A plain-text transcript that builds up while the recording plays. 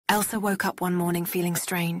Elsa woke up one morning feeling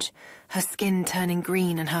strange, her skin turning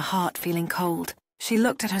green and her heart feeling cold. She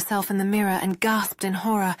looked at herself in the mirror and gasped in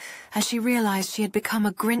horror as she realized she had become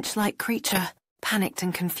a Grinch-like creature. Panicked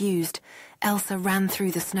and confused, Elsa ran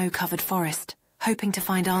through the snow-covered forest, hoping to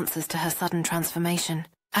find answers to her sudden transformation.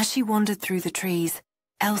 As she wandered through the trees,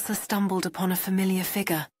 Elsa stumbled upon a familiar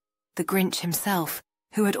figure, the Grinch himself,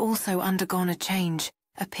 who had also undergone a change,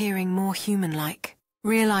 appearing more human-like.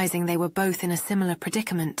 Realizing they were both in a similar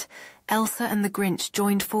predicament, Elsa and the Grinch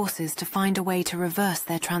joined forces to find a way to reverse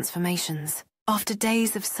their transformations. After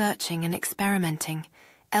days of searching and experimenting,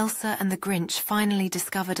 Elsa and the Grinch finally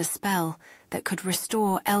discovered a spell that could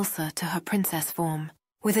restore Elsa to her princess form.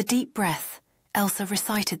 With a deep breath, Elsa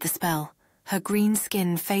recited the spell, her green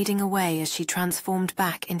skin fading away as she transformed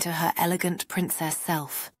back into her elegant princess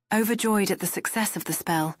self. Overjoyed at the success of the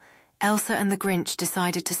spell, Elsa and the Grinch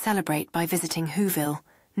decided to celebrate by visiting Ville,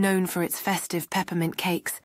 known for its festive peppermint cakes,